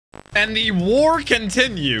And the war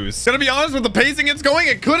continues. Gonna be honest, with the pacing it's going,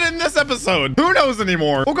 it could end this episode. Who knows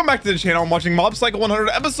anymore? Welcome back to the channel. I'm watching Mob Psycho 100,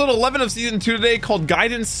 episode 11 of season 2 today, called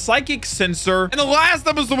Guidance Psychic Sensor. And the last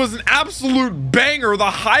episode was an absolute banger.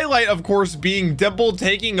 The highlight, of course, being Dimple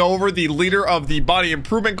taking over the leader of the Body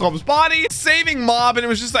Improvement Club's body, saving Mob, and it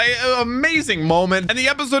was just an amazing moment. And the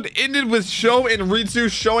episode ended with Sho and Ritsu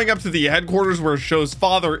showing up to the headquarters where Sho's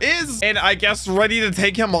father is, and I guess ready to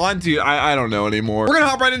take him on to, I don't know anymore. We're gonna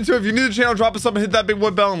hop right into it. If you're new to the channel, drop a sub and hit that big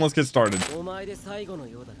wood bell, and let's get started.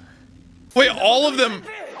 Wait, all of them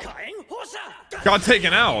got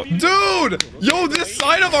taken out. Dude, yo, this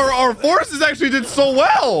side of our forces actually did so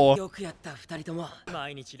well.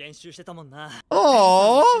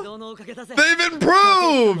 Oh, they've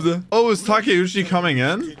improved. Oh, is Takeuchi coming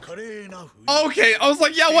in? Okay, I was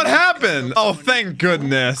like, yeah, what happened? Oh, thank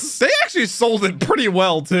goodness. They actually sold it pretty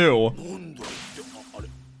well, too.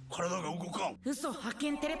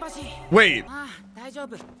 Wait.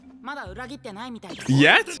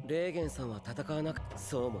 Yet?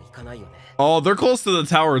 Oh, they're close to the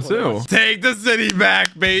tower too. Take the city back,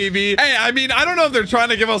 baby. Hey, I mean, I don't know if they're trying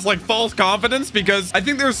to give us like false confidence, because I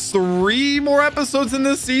think there's 3 more episodes in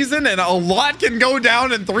this season, and a lot can go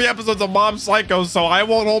down in 3 episodes of Mob Psycho, so I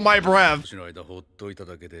won't hold my breath.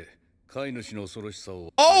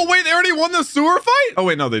 Oh, wait, they already won the sewer fight? Oh,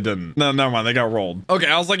 wait, no, they didn't. No, never mind. They got rolled. Okay,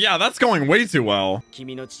 I was like, yeah, that's going way too well. He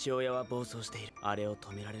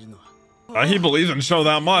believes in Sho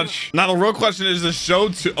that much. Now, the real question is Sho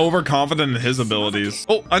too overconfident in his abilities?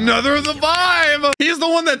 Oh, another of the 5! He's the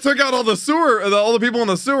one that took out all the all the people in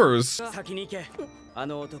the sewers.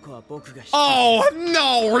 Oh,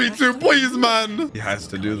 no, Ritsu, please, man. He has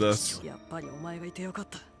to do this.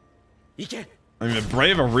 I mean,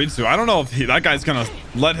 brave of Ritsu. I don't know if that guy's gonna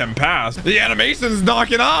let him pass. The animation's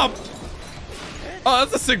knocking up. Oh,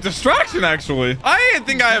 that's a sick distraction, actually. I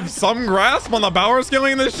think I have some grasp on the power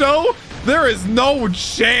scaling in this show. There is no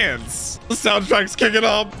chance. The soundtrack's kicking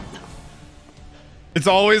up. It's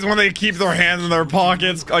always when they keep their hands in their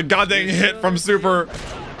pockets. A goddamn hit from Super.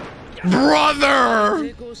 Brother!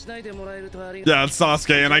 Yeah, it's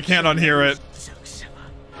Sasuke, and I can't unhear it.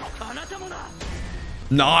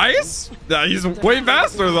 Nice. Yeah, he's way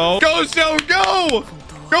faster though. Go, Sho, go!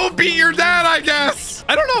 Go beat your dad, I guess.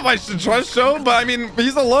 I don't know if I should trust Sho, but I mean,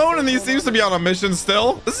 he's alone and he seems to be on a mission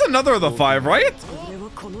still. This is another of the 5, right?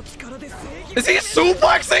 Is he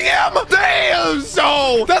suplexing him? Damn,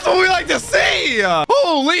 Sho! That's what we like to see!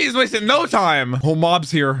 Holy, he's wasting no time. Oh,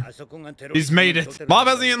 Mob's here. He's made it. Mob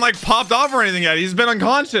hasn't even like popped off or anything yet. He's been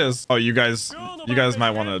unconscious. Oh, you guys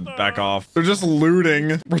might want to back off. They're just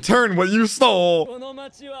looting. Return what you stole.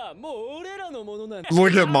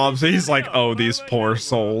 Look at Mob. He's like, oh, these poor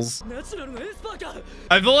souls.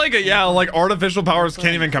 I feel like, yeah, like artificial powers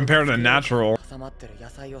can't even compare to natural.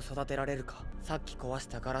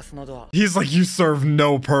 He's like, you serve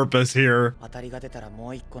no purpose here.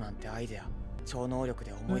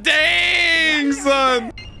 Dang,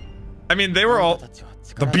 son. I mean, they were all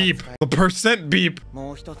the beep, the percent beep.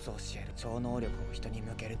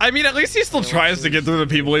 I mean, at least he still tries to get through the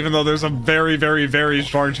people, even though there's a very, very, very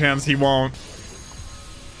strong chance he won't.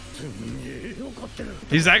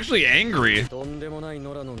 He's actually angry.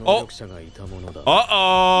 Oh.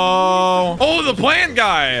 Uh-oh. Oh, the plant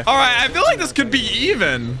guy. All right, I feel like this could be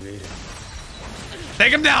even.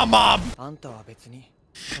 Take him down, Mob.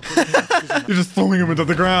 You're just throwing him into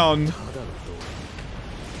the ground.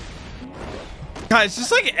 Guys,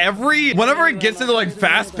 just like whenever it gets into like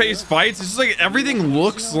fast-paced fights, it's just like everything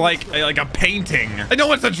looks like a painting. I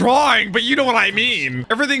know it's a drawing, but you know what I mean.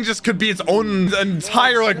 Everything just could be its own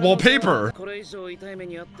entire like wallpaper.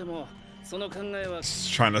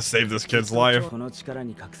 Just trying to save this kid's life.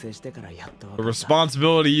 The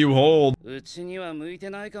responsibility you hold.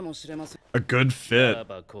 A good fit.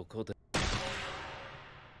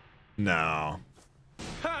 No.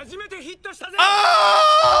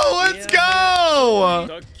 Oh, let's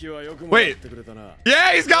go! Wait.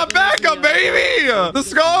 Yeah, he's got backup, baby! The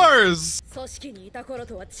scars!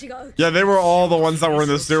 Yeah, they were all the ones that were in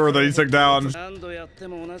the sewer that he took down.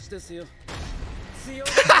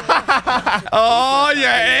 Oh,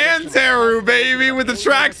 yeah, and Teru, baby, with the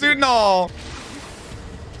tracksuit and all.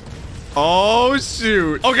 Oh,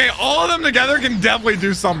 shoot. Okay, all of them together can definitely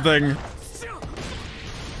do something.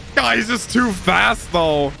 God, he's just too fast,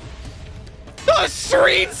 though. The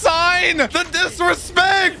street sign! The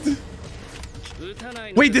disrespect!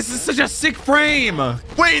 Wait, this is such a sick frame.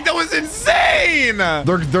 Wait, that was insane!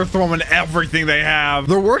 They're throwing everything they have.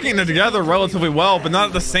 They're working together relatively well, but not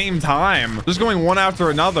at the same time. Just going one after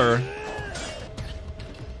another.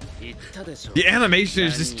 The animation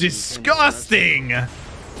is just disgusting.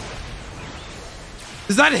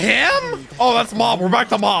 Is that him? Oh, that's Mob. We're back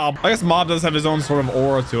to Mob. I guess Mob does have his own sort of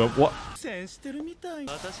aura to it. What?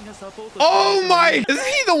 Oh my! Isn't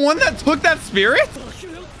he the one that took that spirit?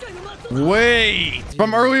 Wait,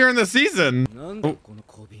 from earlier in the season. Oh.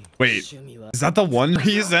 Wait, is that the one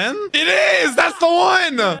he's in? It is! That's the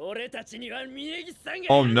one!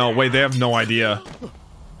 Oh no, wait, they have no idea.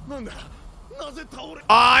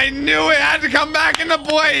 I knew it had to come back into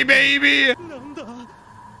play, baby!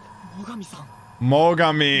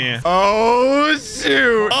 Mogami. Oh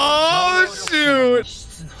shoot! Oh shoot!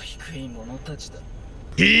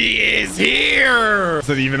 He is here!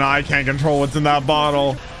 So even I can't control what's in that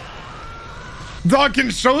bottle. Dog, can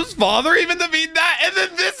Sho's father even defeat that? And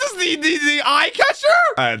then this is the eye catcher?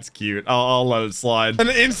 That's cute. I'll let it slide. And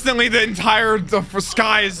instantly the entire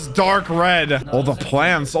sky is dark red. All the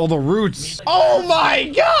plants, all the roots. Oh my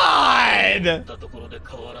god!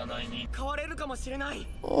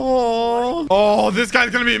 Oh, this guy's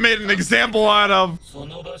gonna be made an example out of.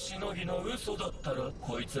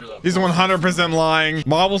 He's 100% lying.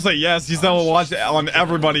 Mob will say yes. He's gonna watch it on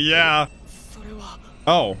everybody. Yeah.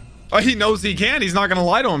 Oh. Oh, he knows he can. He's not gonna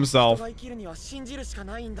lie to himself.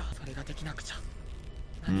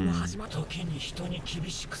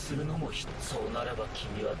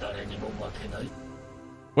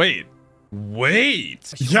 Wait.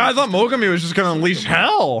 Yeah, I thought Mogami was just gonna unleash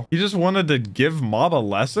hell. He just wanted to give Mob a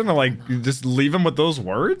lesson, or like just leave him with those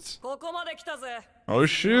words. Oh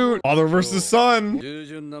shoot, father versus son.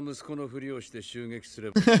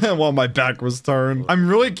 While my back was turned. I'm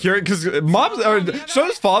really curious because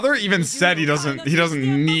Sho's father even said he doesn't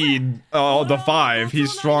need the 5.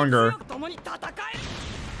 He's stronger.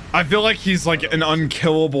 I feel like he's like an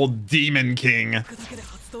unkillable demon king.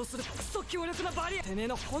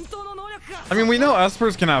 I mean, we know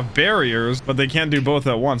espers can have barriers, but they can't do both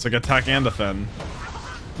at once, like attack and defend.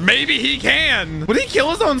 Maybe he can. Would he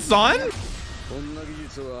kill his own son?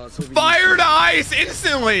 Fire to ice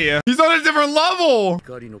instantly. He's on a different level.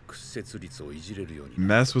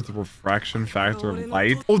 Mess with the refraction factor of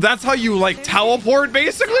light. Oh, that's how you like teleport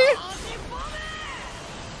basically?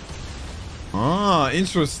 Ah,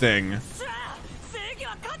 interesting.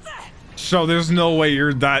 So there's no way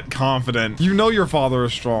you're that confident. You know your father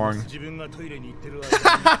is strong.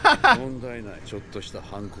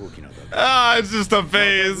 Ah, it's just a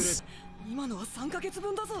phase.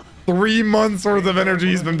 3 months worth of energy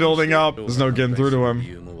he's been building up. There's no getting through to him.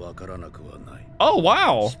 Oh,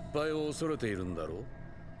 wow.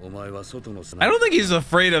 I don't think he's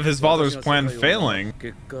afraid of his father's plan failing.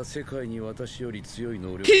 He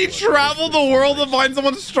traveled the world to find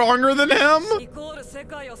someone stronger than him?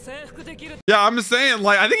 Yeah, I'm saying,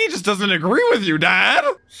 like, I think he just doesn't agree with you, Dad.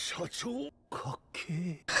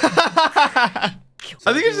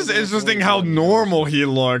 I think it's just interesting how normal he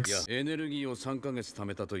looks.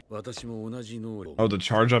 Oh, to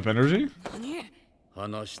charge up energy?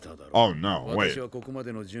 Oh no, wait.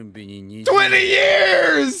 20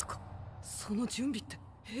 years!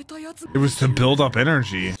 It was to build up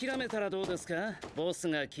energy.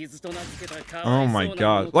 Oh my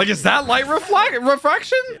god. Like, is that light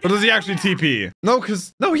refraction? Or does he actually TP? No,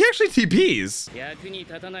 no, he actually TPs.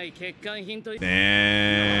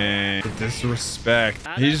 Dang. Disrespect.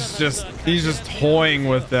 He's just toying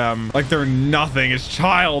with them like they're nothing. It's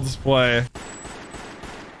child's play.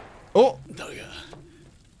 Oh.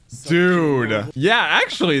 Dude. Yeah,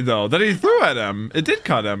 actually though, that he threw at him, it did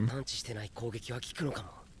cut him.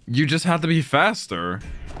 You just have to be faster.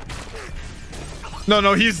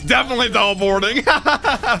 No, he's definitely teleporting.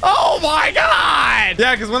 Oh my god!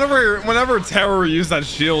 Yeah, because whenever Terror used that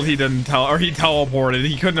shield, he didn't he teleported.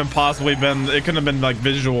 He couldn't have possibly been, it couldn't have been like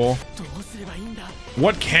visual.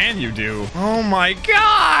 What can you do? Oh my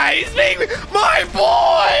god! He's being, my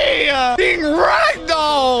boy! Being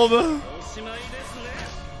ragdolled!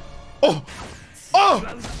 Oh!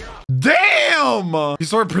 Damn! He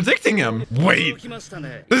started predicting him. Wait.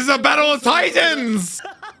 This is a battle of titans!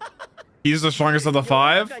 He's the strongest of the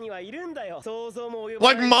 5?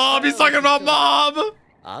 Like Mob, he's talking about Mob!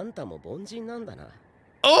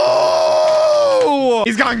 Oh!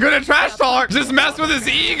 He's gotten good at trash talk. Just mess with his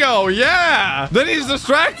ego, yeah! Then he's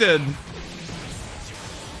distracted.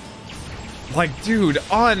 Like, dude,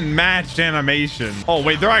 unmatched animation. Oh,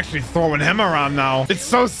 wait, they're actually throwing him around now. It's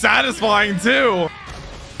so satisfying, too.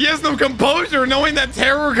 He has no composure knowing that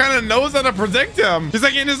Terror kind of knows how to predict him. He's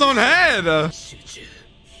like in his own head.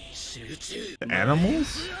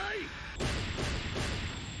 Animals?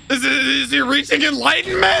 Is he reaching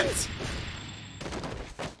enlightenment?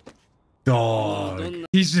 Dog.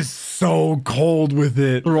 He's just so cold with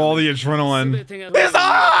it through all the adrenaline. His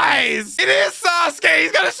eyes! It is Sasuke!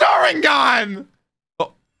 He's got a Sharingan! Oh.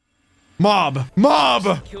 Mob. Mob.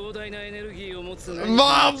 My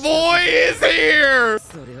boy is here.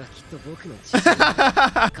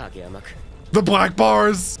 The black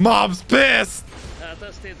bars. Mob's pissed.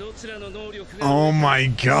 Oh my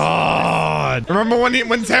god. Remember when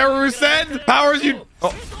Teru said, powers you...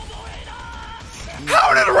 Oh.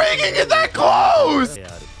 How did Reigen get that close?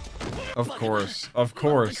 Of course. Of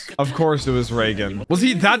course. Of course it was Reigen. Was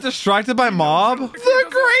he that distracted by Mob? The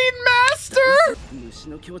Great Master?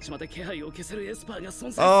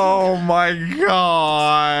 Oh my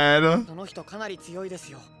god.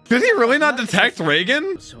 Did he really not detect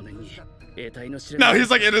Reigen? No,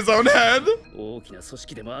 he's like in his own head.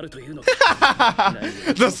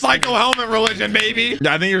 The Psycho Helmet religion, baby.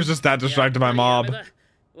 Yeah, I think he was just that distracted by Mob.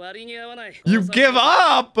 You give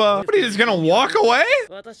up? What, are you just gonna walk away?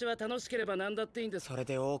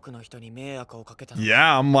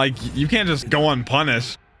 Yeah, I'm like, you can't just go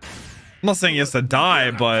unpunished. I'm not saying he has to die,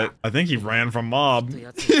 but I think he ran from Mob.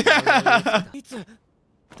 Yeah.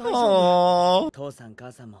 Oh.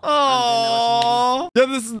 Oh. Yeah,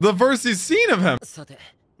 this is the first he's seen of him.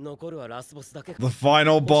 The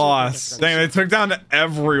final boss. Dang, they took down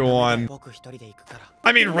everyone.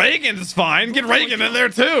 I mean, Reigen's fine. Get Reigen in there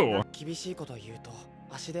too.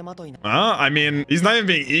 I mean, he's not even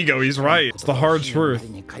being ego. He's right. It's the hard truth.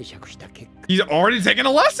 He's already taken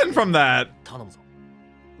a lesson from that.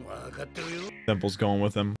 Temple's going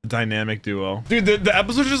with him. Dynamic duo. Dude, the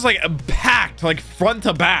episode's just like packed, like front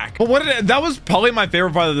to back. But that was probably my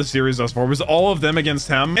favorite part of the series thus far, was all of them against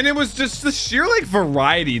him. And it was just the sheer like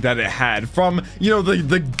variety that it had, from, you know,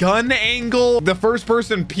 the gun angle, the first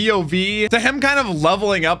person POV, to him kind of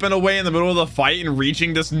leveling up in a way in the middle of the fight and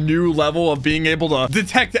reaching this new level of being able to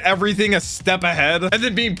detect everything a step ahead, and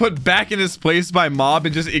then being put back in his place by Mob,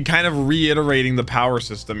 and just it kind of reiterating the power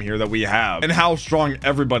system here that we have and how strong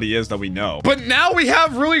everybody is that we know. But now we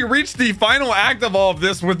have really reached the final act of all of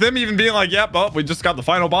this, with them even being like, yep, oh, we just got the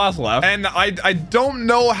final boss left. And I don't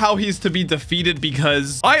know how he's to be defeated,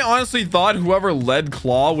 because I honestly thought whoever led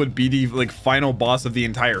Claw would be the like final boss of the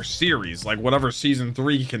entire series, like whatever season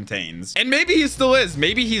 3 contains. And maybe he still is.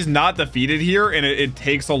 Maybe he's not defeated here, and it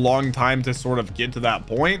takes a long time to sort of get to that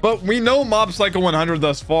point. But we know Mob Psycho 100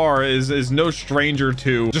 thus far is no stranger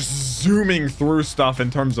to just zooming through stuff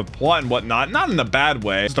in terms of plot and whatnot. Not in a bad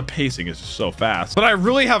way, just the pacing is just so fast. But I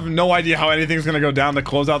really have no idea how anything's gonna go down to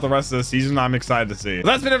close out the rest of the season. I'm excited to see. But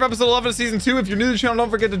that's been it for episode 11 of season 2. If you're new to the channel, don't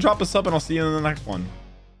forget to drop a sub, and I'll see you in the next one.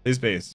 Peace.